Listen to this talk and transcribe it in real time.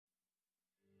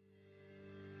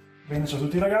Bene, ciao a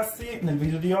tutti ragazzi, nel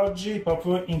video di oggi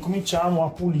proprio incominciamo a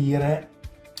pulire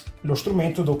lo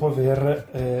strumento dopo aver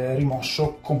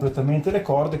rimosso completamente le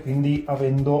corde, quindi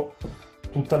avendo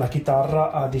tutta la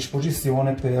chitarra a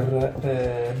disposizione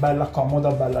per bella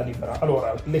comoda, bella libera.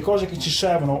 Allora, le cose che ci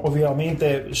servono,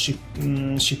 ovviamente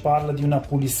si parla di una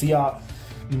pulizia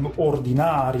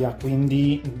ordinaria,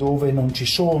 quindi dove non ci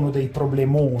sono dei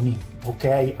problemoni,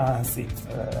 ok? Anzi,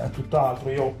 tutt'altro.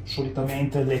 Io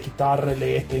solitamente le chitarre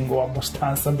le tengo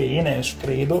abbastanza bene,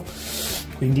 credo,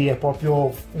 quindi è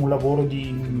proprio un lavoro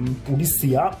di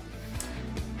pulizia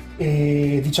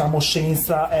e diciamo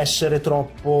senza essere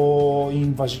troppo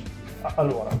invasivo.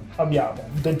 Allora, abbiamo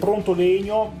del pronto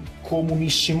legno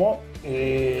comunissimo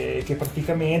che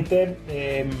praticamente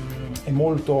è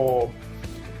molto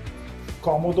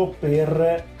comodo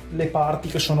per le parti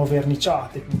che sono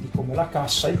verniciate, quindi come la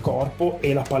cassa, il corpo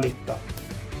e la paletta.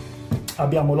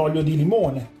 Abbiamo l'olio di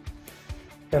limone,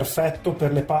 perfetto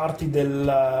per le parti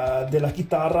della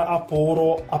chitarra a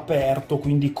poro aperto,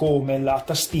 quindi come la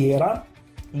tastiera,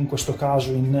 in questo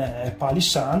caso in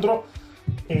palissandro,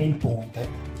 e il ponte.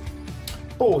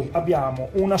 Poi abbiamo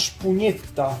una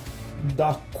spugnetta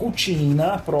da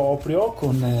cucina proprio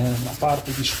con la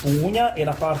parte di spugna e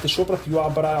la parte sopra più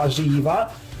abrasiva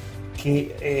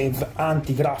che è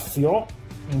antigraffio,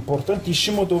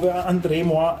 importantissimo, dove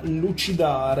andremo a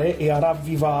lucidare e a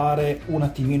ravvivare un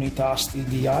attimino i tasti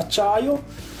di acciaio.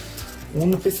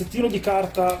 Un pezzettino di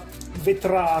carta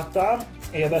vetrata,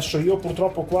 e adesso io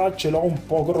purtroppo qua ce l'ho un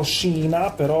po'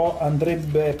 grossina, però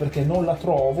andrebbe, perché non la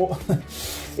trovo,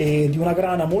 e di una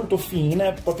grana molto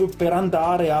fine, proprio per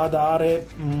andare a dare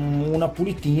una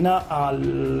pulitina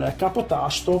al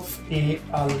capotasto e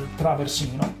al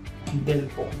traversino del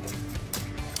ponte.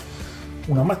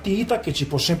 Una matita che ci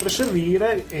può sempre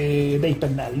servire e dei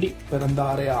pennelli per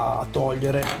andare a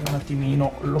togliere un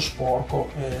attimino lo sporco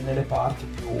nelle parti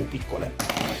più piccole.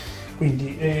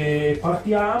 Quindi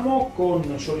partiamo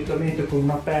solitamente con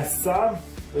una pezza,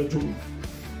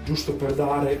 giusto per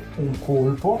dare un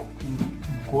colpo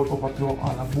proprio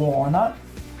alla buona.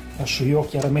 Adesso io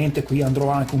chiaramente qui andrò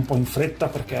anche un po' in fretta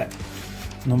perché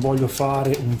non voglio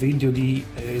fare un video di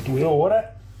 2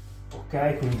 ore,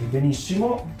 ok? Quindi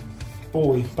benissimo.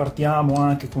 Poi partiamo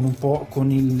anche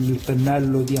con il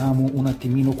pennello, diamo un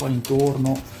attimino qua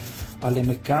intorno alle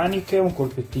meccaniche, un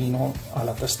colpettino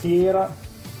alla tastiera.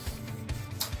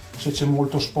 Se c'è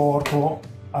molto sporco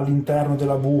all'interno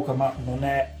della buca, ma non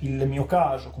è il mio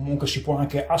caso, comunque si può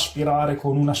anche aspirare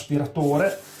con un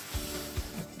aspiratore,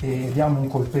 e diamo un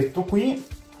colpetto qui,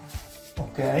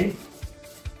 ok,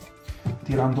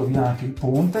 tirando via anche il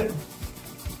ponte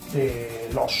e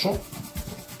l'osso,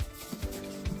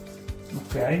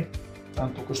 ok,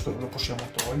 tanto questo lo possiamo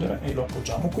togliere e lo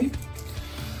appoggiamo qui.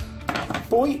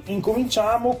 Poi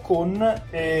incominciamo con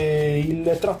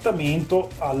il trattamento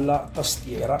alla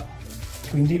tastiera,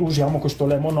 quindi usiamo questo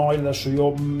lemon oil. Adesso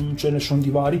io ce ne sono di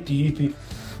vari tipi,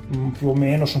 più o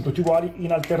meno sono tutti uguali.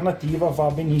 In alternativa va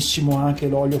benissimo anche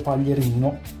l'olio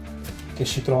paglierino, che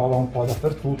si trova un po'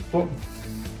 dappertutto,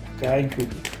 ok?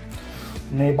 Quindi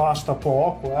ne basta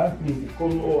poco, quindi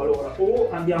allora, o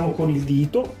andiamo con il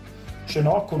dito, se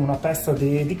no con una pezza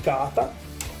dedicata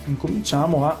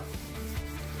incominciamo a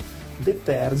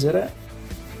detergere.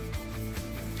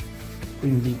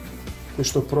 Quindi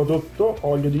questo prodotto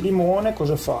olio di limone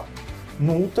cosa fa?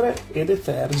 Nutre e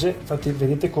deterge. Infatti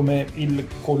vedete come il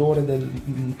colore del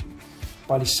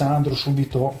palissandro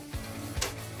subito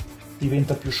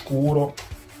diventa più scuro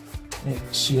e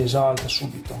si esalta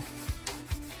subito.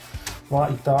 Qua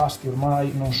i tasti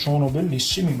ormai non sono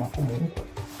bellissimi, ma comunque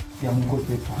diamo un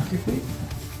colpetto anche qui,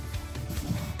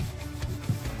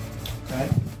 ok,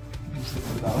 giusto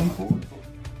per dare un colpo.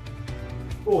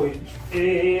 Poi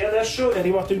adesso è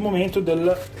arrivato il momento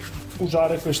del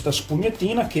usare questa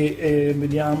spugnettina che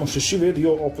vediamo se si vede.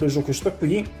 Io ho preso questa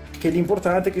qui, che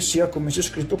l'importante è che sia, come c'è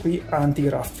scritto qui,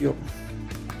 antigraffio.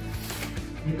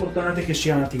 L'importante è che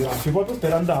sia antigraffio, proprio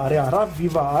per andare a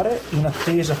ravvivare, in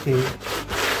attesa che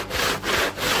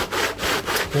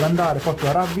per andare proprio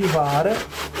a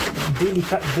ravvivare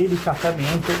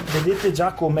delicatamente. Vedete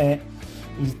già come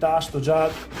il tasto già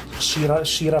si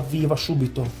ravviva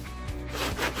subito,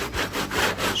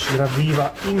 si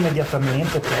ravviva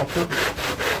immediatamente, proprio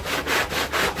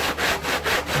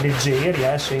leggeri,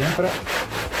 sempre.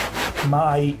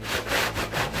 Mai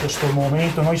in questo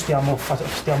momento noi stiamo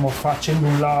facendo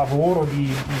un lavoro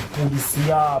di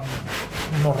pulizia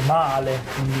normale,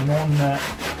 quindi non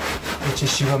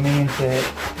eccessivamente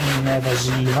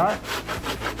invasiva,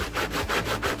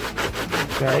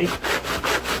 ok?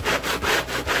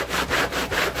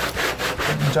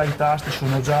 già i tasti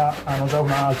hanno già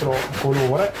un altro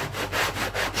colore,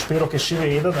 spero che si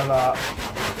veda dalla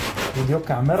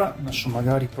videocamera. Adesso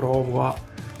magari provo a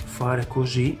fare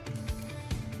così,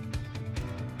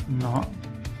 no,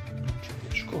 non ci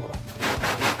riesco,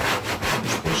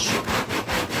 spesso.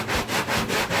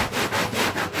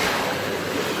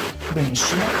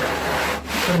 Benissimo,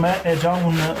 per me è già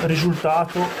un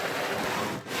risultato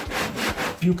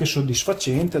più che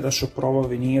soddisfacente. Adesso provo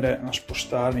a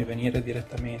spostarmi, venire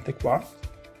direttamente qua,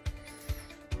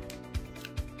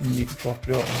 quindi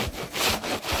proprio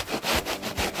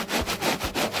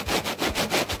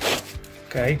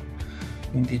ok,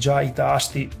 quindi già i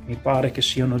tasti mi pare che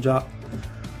siano già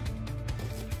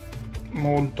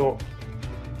molto,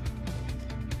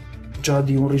 già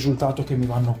di un risultato che mi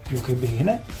vanno più che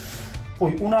bene.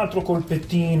 Poi un altro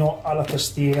colpettino alla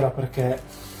tastiera, perché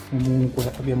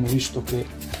comunque abbiamo visto che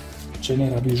ce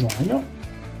n'era bisogno,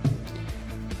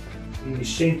 quindi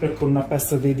sempre con una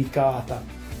pezza dedicata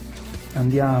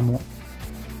andiamo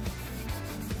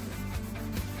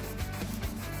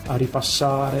a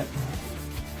ripassare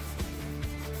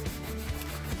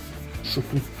su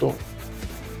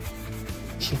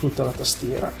tutta la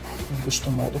tastiera in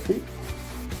questo modo qui,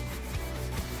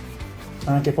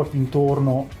 anche proprio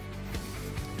intorno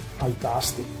ai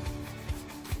tasti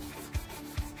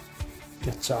di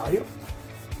acciaio.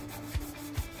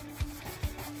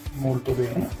 Molto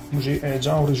bene, così è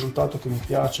già un risultato che mi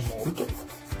piace molto.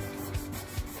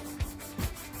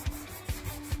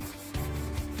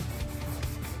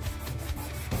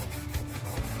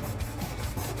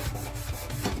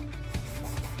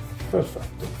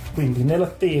 Perfetto, quindi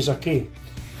nell'attesa che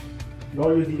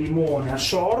l'olio di limone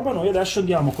assorba, noi adesso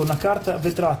andiamo con una carta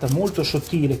vetrata molto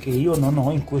sottile, che io non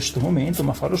ho in questo momento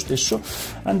ma fa lo stesso,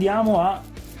 andiamo a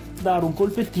dare un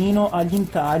colpettino agli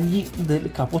intagli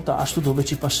del capotasto dove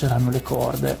ci passeranno le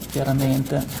corde,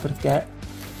 chiaramente, perché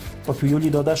proprio io gli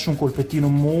do adesso un colpettino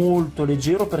molto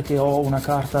leggero, perché ho una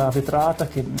carta vetrata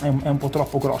che è un po'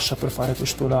 troppo grossa per fare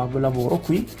questo lavoro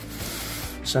qui.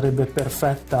 Sarebbe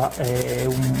perfetta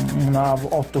una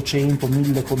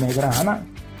 800-1000 come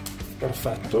grana.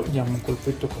 Perfetto, diamo un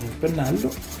colpetto con il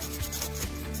pennello,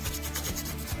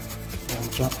 abbiamo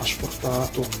già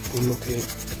asportato quello che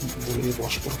volevo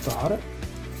asportare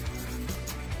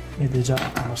ed è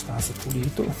già abbastanza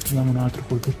pulito. Diamo un altro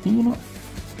colpettino,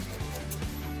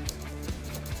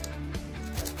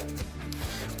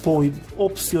 poi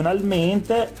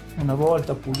opzionalmente, una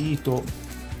volta pulito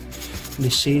le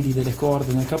sedi delle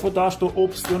corde nel capotasto,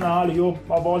 opzionale, io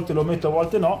a volte lo metto a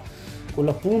volte no, con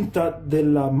la punta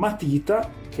della matita,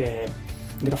 che è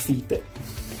grafite,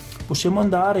 possiamo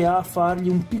andare a fargli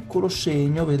un piccolo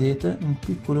segno, vedete, un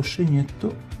piccolo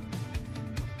segnetto,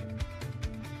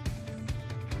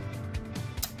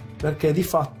 perché di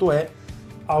fatto è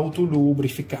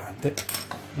autolubrificante,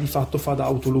 di fatto fa da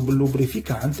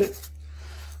autolubrificante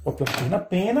proprio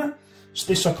appena.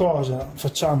 Stessa cosa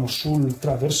facciamo sul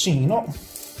traversino,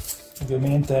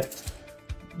 ovviamente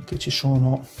che ci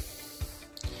sono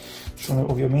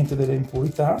ovviamente delle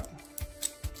impurità,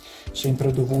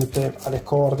 sempre dovute alle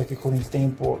corde che con il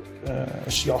tempo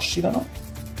si ossidano,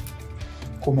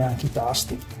 come anche i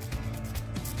tasti,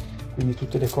 quindi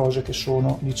tutte le cose che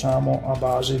sono, diciamo, a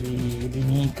base di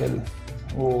nickel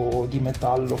o di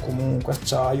metallo, comunque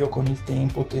acciaio, con il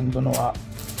tempo tendono a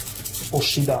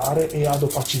ossidare e ad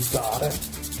opacizzare.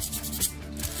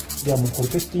 Diamo un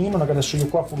colpettino, adesso io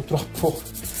qua purtroppo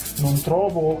non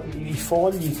trovo i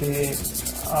fogli che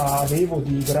avevo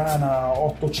di grana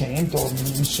 800,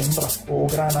 mi sembra, o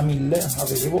grana 1000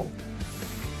 avevo,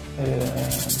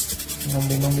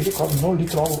 non mi ricordo, non li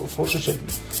trovo, forse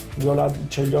li ho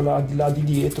là di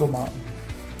dietro, ma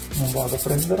non vado a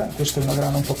prendere. Questa è una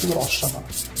grana un po' più grossa, ma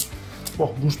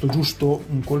giusto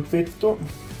un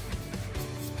colpetto,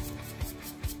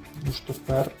 giusto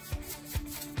per,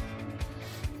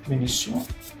 benissimo,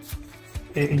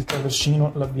 e il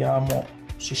traversino l'abbiamo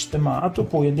sistemato.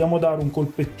 Poi andiamo a dare un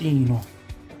colpettino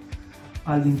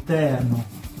all'interno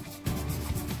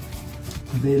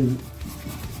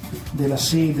della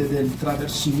sede del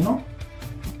traversino,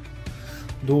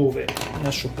 dove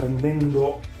adesso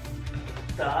arrivo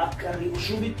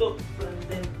subito,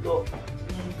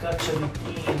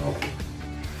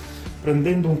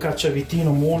 prendendo un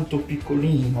cacciavitino molto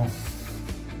piccolino,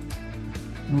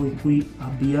 noi qui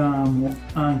abbiamo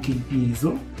anche il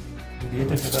piezo,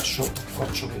 vedete che adesso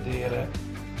faccio vedere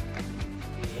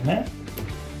bene,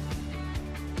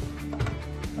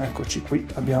 eccoci qui,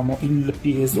 abbiamo il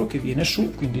piezo che viene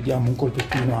su, quindi diamo un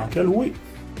colpettino anche a lui.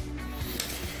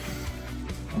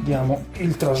 Abbiamo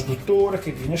il trasduttore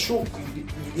che viene su, quindi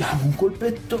gli diamo un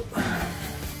colpetto,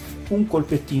 un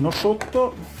colpettino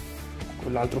sotto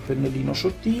con l'altro pennellino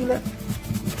sottile,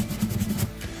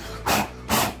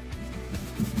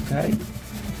 ok,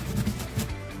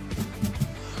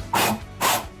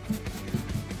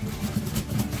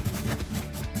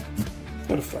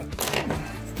 perfetto,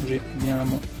 così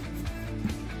andiamo,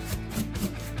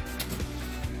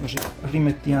 così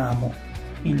rimettiamo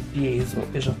il piezo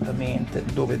esattamente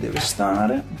dove deve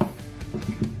stare,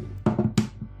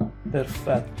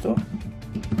 perfetto,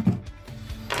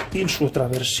 il suo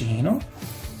traversino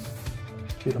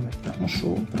che lo mettiamo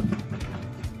sopra,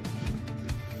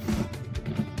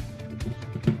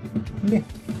 bene.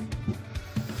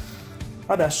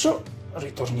 Adesso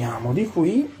ritorniamo di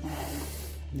qui,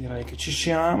 direi che ci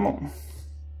siamo.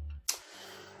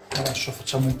 Adesso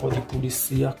facciamo un po' di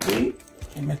pulizia qui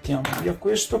e mettiamo via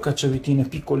questo cacciavitino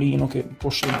piccolino che può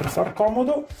sempre far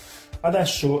comodo.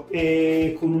 Adesso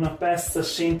con una pezza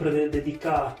sempre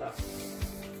dedicata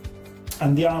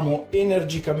andiamo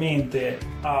energicamente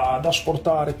ad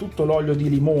asportare tutto l'olio di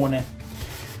limone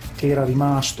che è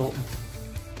rimasto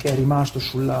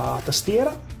sulla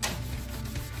tastiera.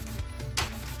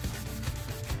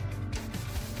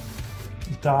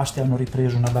 I tasti hanno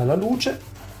ripreso una bella luce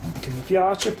che mi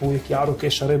piace, poi è chiaro che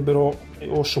sarebbero,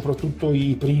 o soprattutto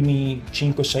i primi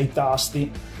 5-6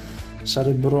 tasti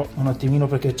sarebbero un attimino,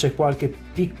 perché c'è qualche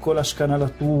piccola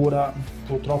scanalatura,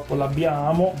 purtroppo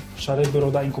l'abbiamo,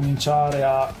 sarebbero da incominciare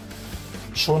a,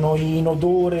 sono in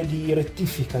odore di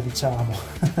rettifica, diciamo.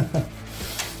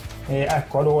 E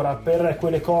ecco, allora per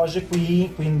quelle cose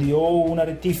qui, quindi o una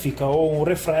rettifica o un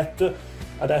refret,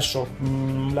 adesso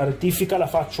la rettifica la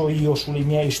faccio io sui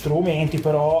miei strumenti,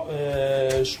 però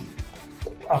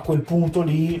a quel punto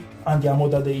lì andiamo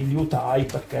da dei liutai,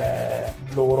 perché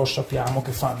loro sappiamo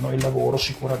che fanno il lavoro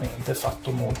sicuramente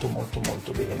fatto molto molto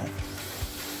molto bene.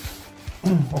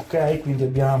 Ok, quindi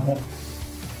abbiamo,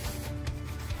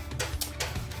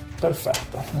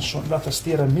 perfetto, adesso la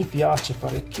tastiera mi piace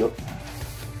parecchio, è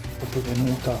proprio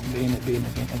venuta bene bene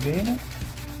bene bene.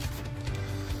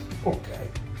 Ok,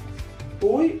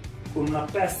 poi con una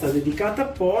pezza dedicata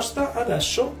apposta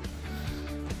adesso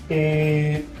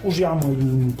usiamo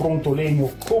il pronto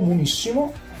legno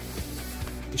comunissimo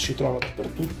che si trova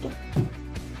dappertutto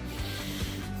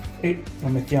e lo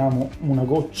mettiamo una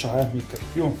goccia, mica di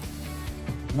più,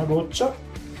 una goccia,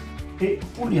 e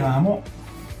puliamo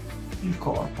il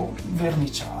corpo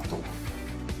verniciato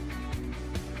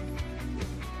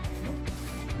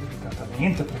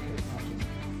delicatamente, perché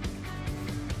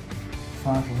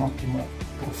fa anche un ottimo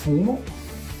profumo.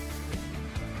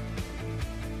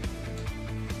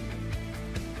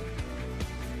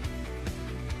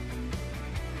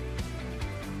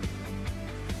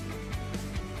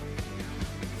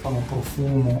 Fa un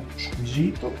profumo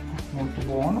squisito, molto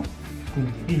buono.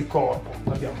 Quindi il corpo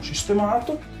l'abbiamo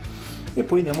sistemato e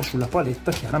poi andiamo sulla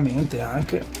paletta chiaramente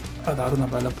anche a dare una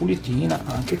bella pulitina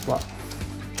anche qua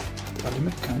tra le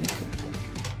meccaniche,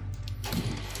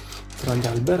 tra gli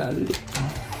alberelli,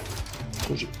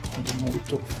 così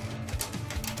molto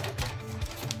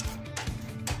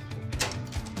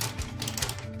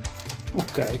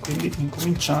ok. Quindi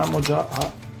incominciamo già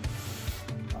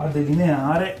a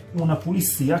delineare una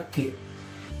pulizia che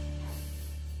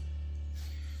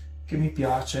mi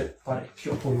piace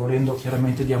parecchio. Poi volendo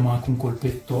chiaramente diamo anche un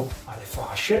colpetto alle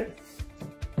fasce,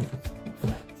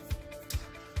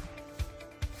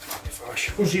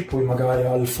 così poi magari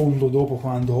al fondo dopo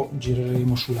quando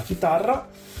gireremo sulla chitarra.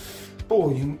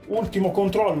 Poi ultimo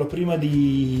controllo prima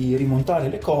di rimontare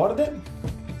le corde,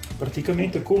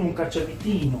 praticamente con un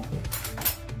cacciavitino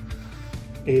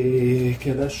che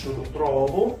adesso lo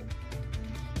trovo,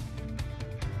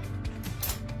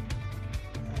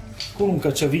 con un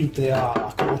cacciavite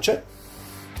a croce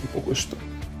tipo questo,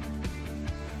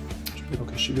 spero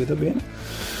che si veda bene,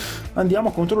 andiamo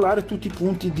a controllare tutti i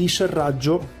punti di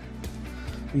serraggio,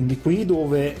 quindi qui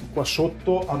dove qua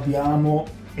sotto abbiamo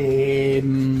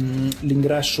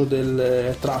l'ingresso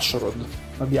del truss rod,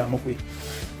 abbiamo qui,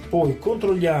 poi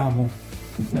controlliamo.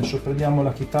 Adesso prendiamo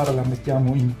la chitarra, la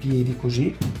mettiamo in piedi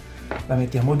così, la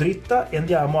mettiamo dritta e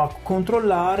andiamo a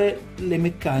controllare le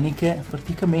meccaniche,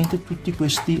 praticamente tutti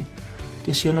questi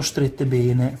che siano strette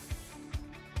bene,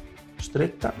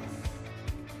 stretta,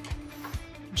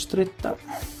 stretta,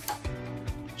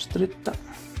 stretta,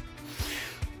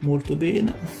 molto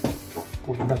bene.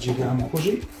 Poi la giriamo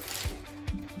così,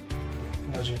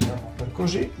 la giriamo per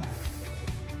così,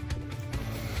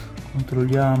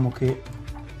 controlliamo che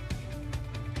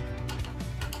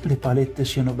le palette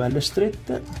siano belle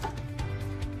strette,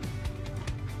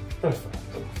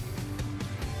 perfetto.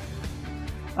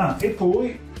 E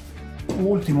poi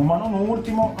ultimo ma non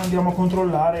ultimo andiamo a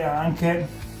controllare anche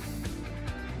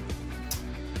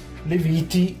le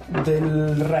viti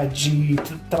del reggi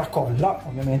tracolla,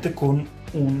 ovviamente con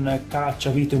un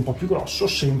cacciavite un po' più grosso,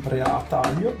 sempre a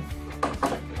taglio.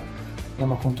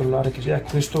 Andiamo a controllare che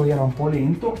questo era un po'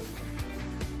 lento,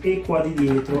 e qua di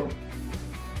dietro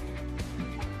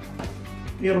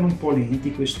erano un po'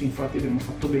 lenti questi, infatti abbiamo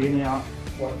fatto bene a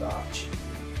guardarci.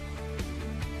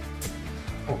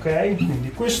 Ok,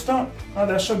 quindi questa,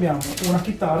 adesso abbiamo una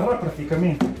chitarra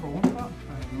praticamente pronta,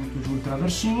 è venuto giù il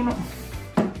traversino,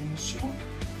 benissimo,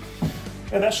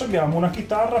 e adesso abbiamo una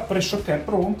chitarra pressoché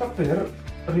pronta per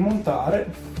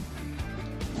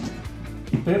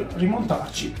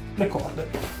rimontarci le corde.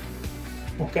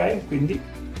 Ok, quindi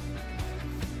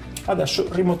adesso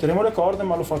rimonteremo le corde,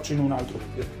 ma lo faccio in un altro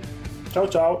video. Ciao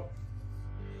ciao!